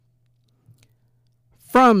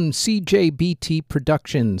From CJBT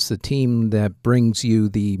Productions, the team that brings you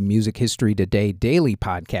the Music History Today Daily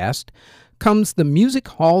podcast, comes the Music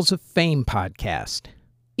Halls of Fame podcast.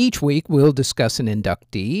 Each week, we'll discuss an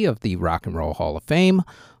inductee of the Rock and Roll Hall of Fame,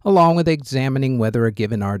 along with examining whether a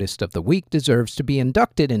given artist of the week deserves to be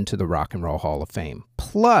inducted into the Rock and Roll Hall of Fame.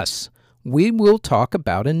 Plus, we will talk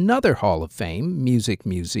about another Hall of Fame, Music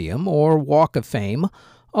Museum, or Walk of Fame,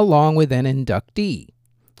 along with an inductee.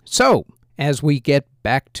 So, as we get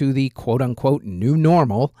back to the quote-unquote new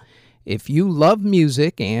normal, if you love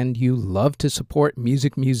music and you love to support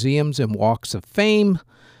music museums and walks of fame,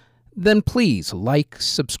 then please like,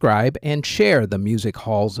 subscribe, and share the Music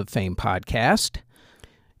Halls of Fame podcast.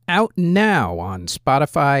 Out now on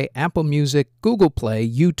Spotify, Apple Music, Google Play,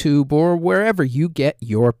 YouTube, or wherever you get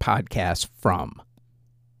your podcasts from.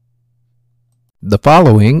 The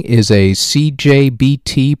following is a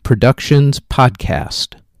CJBT Productions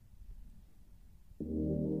podcast.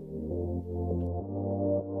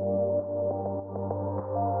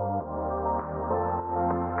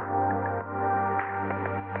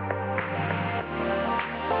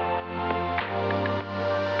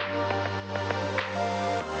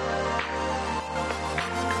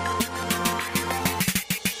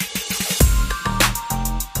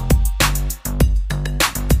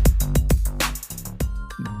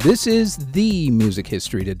 This is the Music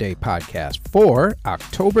History Today podcast for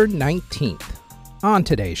October 19th. On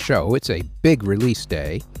today's show, it's a big release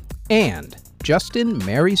day, and Justin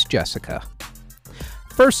marries Jessica.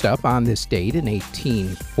 First up on this date in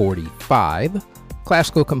 1845,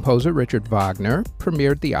 classical composer Richard Wagner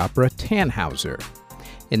premiered the opera Tannhauser.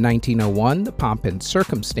 In 1901, the Pomp and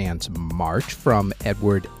Circumstance March from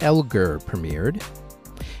Edward Elgar premiered.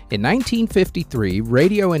 In 1953,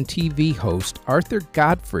 radio and TV host Arthur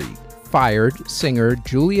Godfrey fired singer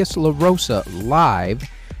Julius LaRosa live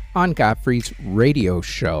on Godfrey's radio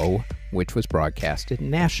show, which was broadcasted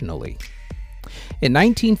nationally. In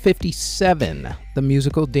 1957, the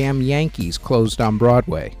musical Damn Yankees closed on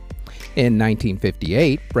Broadway. In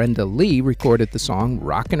 1958, Brenda Lee recorded the song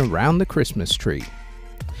Rockin' Around the Christmas Tree.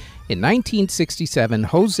 In 1967,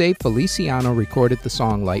 Jose Feliciano recorded the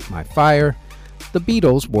song Light My Fire. The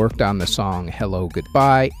Beatles worked on the song Hello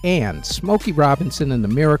Goodbye, and Smokey Robinson and the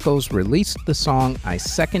Miracles released the song I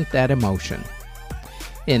Second That Emotion.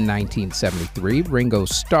 In 1973, Ringo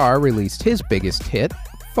Starr released his biggest hit,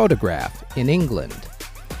 Photograph, in England.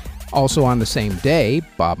 Also on the same day,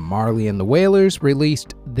 Bob Marley and the Wailers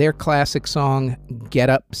released their classic song Get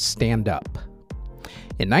Up, Stand Up.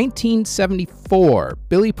 In 1974,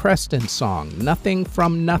 Billy Preston's song Nothing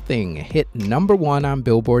from Nothing hit #1 on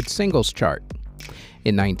Billboard's singles chart.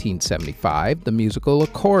 In 1975, the musical A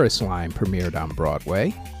Chorus Line premiered on Broadway.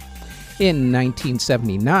 In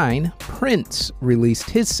 1979, Prince released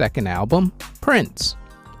his second album, Prince,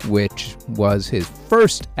 which was his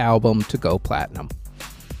first album to go platinum.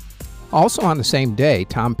 Also on the same day,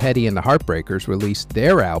 Tom Petty and the Heartbreakers released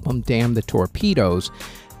their album, Damn the Torpedoes,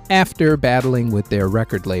 after battling with their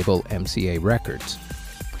record label, MCA Records.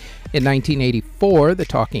 In 1984, the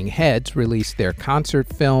Talking Heads released their concert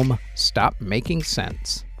film, Stop Making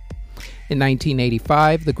Sense. In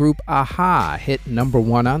 1985, the group a-ha hit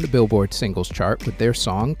 #1 on the Billboard singles chart with their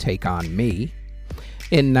song Take On Me.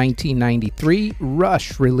 In 1993,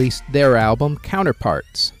 Rush released their album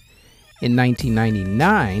Counterparts. In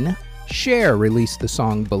 1999, Cher released the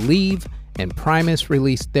song Believe, and Primus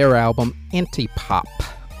released their album Antipop.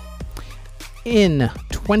 In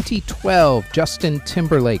 2012, Justin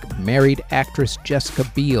Timberlake married actress Jessica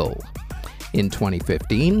Biel. In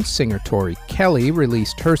 2015, singer Tori Kelly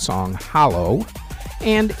released her song Hollow.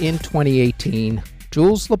 And in 2018,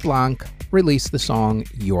 Jules LeBlanc released the song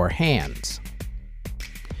Your Hands.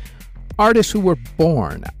 Artists who were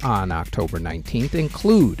born on October 19th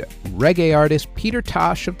include reggae artist Peter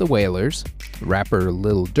Tosh of the Wailers, rapper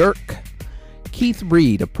Lil Durk, Keith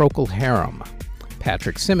Reed of Procol Harum,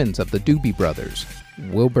 Patrick Simmons of the Doobie Brothers,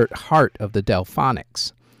 Wilbert Hart of the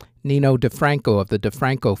Delphonics, Nino DeFranco of the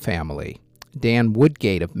DeFranco Family, Dan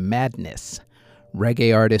Woodgate of Madness,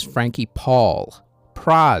 reggae artist Frankie Paul,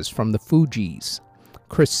 Praz from the Fugees,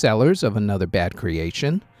 Chris Sellers of Another Bad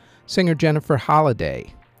Creation, singer Jennifer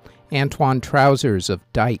Holliday, Antoine Trousers of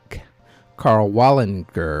Dyke, Carl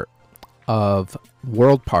Wallinger of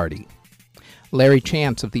World Party, Larry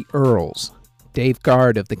Chance of the Earls, Dave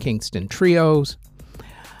Guard of the Kingston Trios,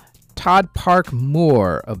 Todd Park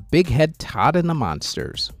Moore of Big Head Todd and the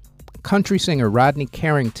Monsters, country singer Rodney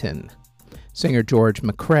Carrington, singer George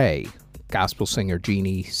McCrae, gospel singer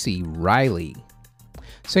Jeannie C. Riley,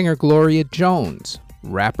 singer Gloria Jones,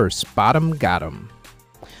 rapper Spot 'em Got 'em,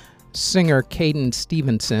 singer Caden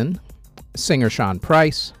Stevenson, singer Sean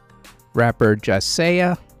Price, rapper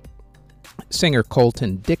Jasea, singer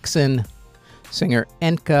Colton Dixon, singer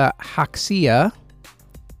Enka Haxia,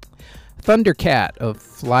 Thundercat of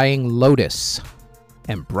Flying Lotus,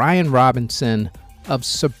 and Brian Robinson of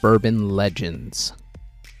Suburban Legends.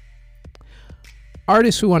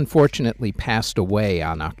 Artists who unfortunately passed away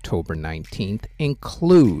on October 19th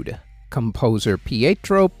include composer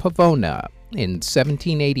Pietro Pavona in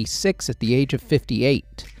 1786 at the age of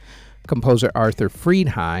 58. Composer Arthur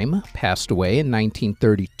Friedheim passed away in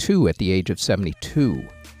 1932 at the age of 72.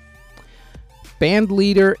 Band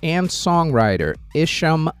leader and songwriter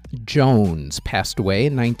Isham Jones passed away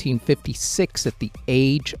in 1956 at the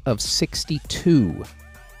age of 62.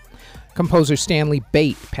 Composer Stanley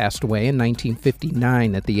Bate passed away in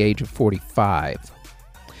 1959 at the age of 45.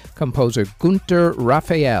 Composer Günter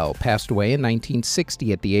Raphael passed away in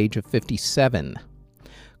 1960 at the age of 57.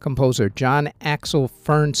 Composer John Axel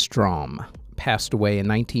Fernstrom passed away in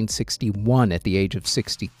 1961 at the age of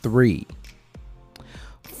 63.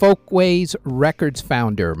 Folkways Records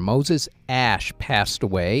founder Moses Ash passed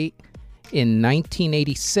away in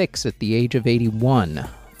 1986 at the age of 81.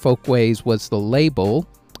 Folkways was the label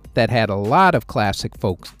that had a lot of classic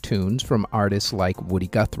folk tunes from artists like Woody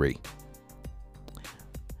Guthrie.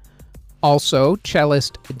 Also,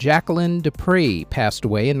 cellist Jacqueline Dupree passed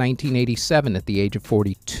away in 1987 at the age of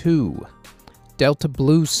 42. Delta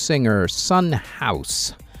blues singer Son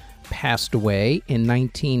House passed away in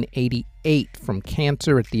 1988 from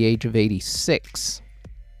cancer at the age of 86.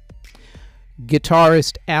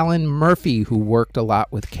 Guitarist Alan Murphy, who worked a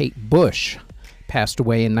lot with Kate Bush, passed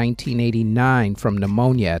away in 1989 from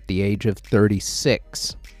pneumonia at the age of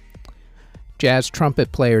 36. Jazz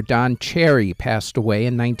trumpet player Don Cherry passed away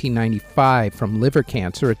in 1995 from liver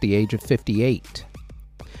cancer at the age of 58.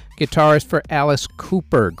 Guitarist for Alice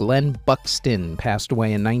Cooper, Glenn Buxton, passed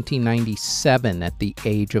away in 1997 at the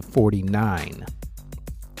age of 49.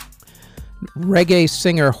 Reggae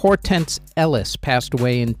singer Hortense Ellis passed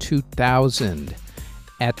away in 2000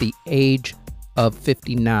 at the age of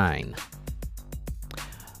 59.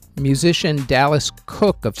 Musician Dallas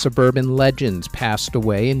Cook of Suburban Legends passed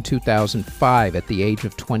away in 2005 at the age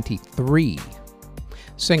of 23.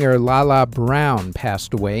 Singer Lala Brown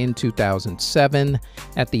passed away in 2007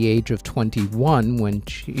 at the age of 21 when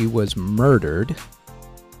she was murdered.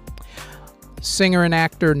 Singer and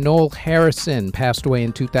actor Noel Harrison passed away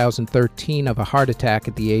in 2013 of a heart attack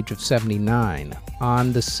at the age of 79.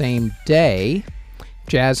 On the same day,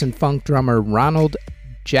 jazz and funk drummer Ronald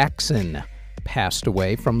Jackson passed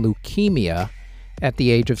away from leukemia at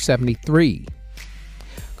the age of 73.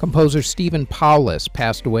 Composer Stephen Paulus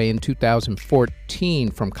passed away in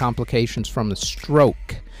 2014 from complications from a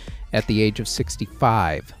stroke at the age of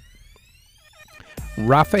 65.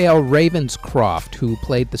 Raphael Ravenscroft, who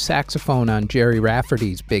played the saxophone on Jerry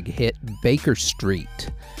Rafferty's big hit Baker Street,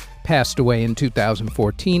 passed away in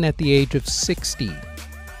 2014 at the age of 60.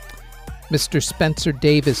 Mr. Spencer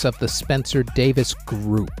Davis of the Spencer Davis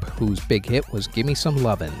Group, whose big hit was Gimme Some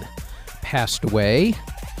Lovin', passed away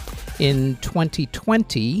in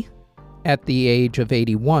 2020 at the age of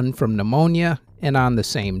 81 from pneumonia. And on the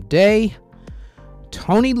same day,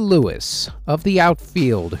 Tony Lewis of The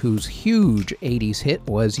Outfield, whose huge 80s hit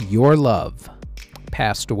was Your Love,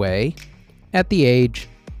 passed away at the age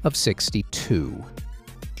of 62.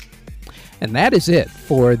 And that is it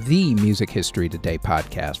for the Music History Today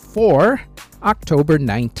podcast for October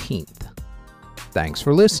 19th. Thanks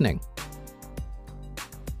for listening.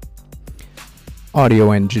 Audio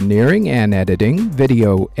engineering and editing,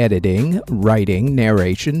 video editing, writing,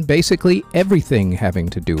 narration, basically everything having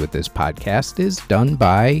to do with this podcast is done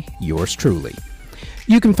by yours truly.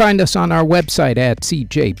 You can find us on our website at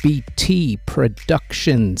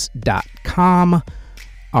cjbtproductions.com.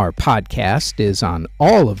 Our podcast is on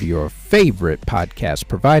all of your favorite podcast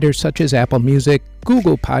providers such as Apple Music,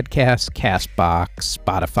 Google Podcasts, CastBox,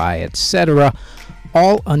 Spotify, etc.,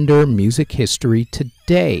 all under Music History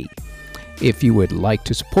Today. If you would like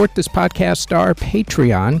to support this podcast, our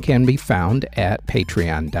Patreon can be found at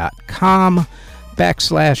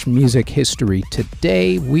patreon.com/Music History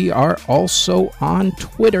Today. We are also on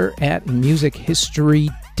Twitter at Music History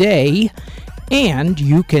Day. And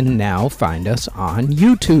you can now find us on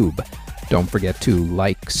YouTube. Don't forget to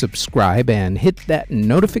like, subscribe, and hit that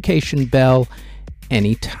notification bell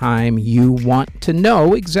anytime you want to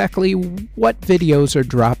know exactly what videos are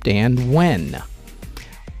dropped and when.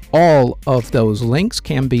 All of those links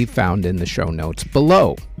can be found in the show notes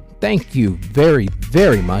below. Thank you very,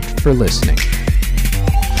 very much for listening.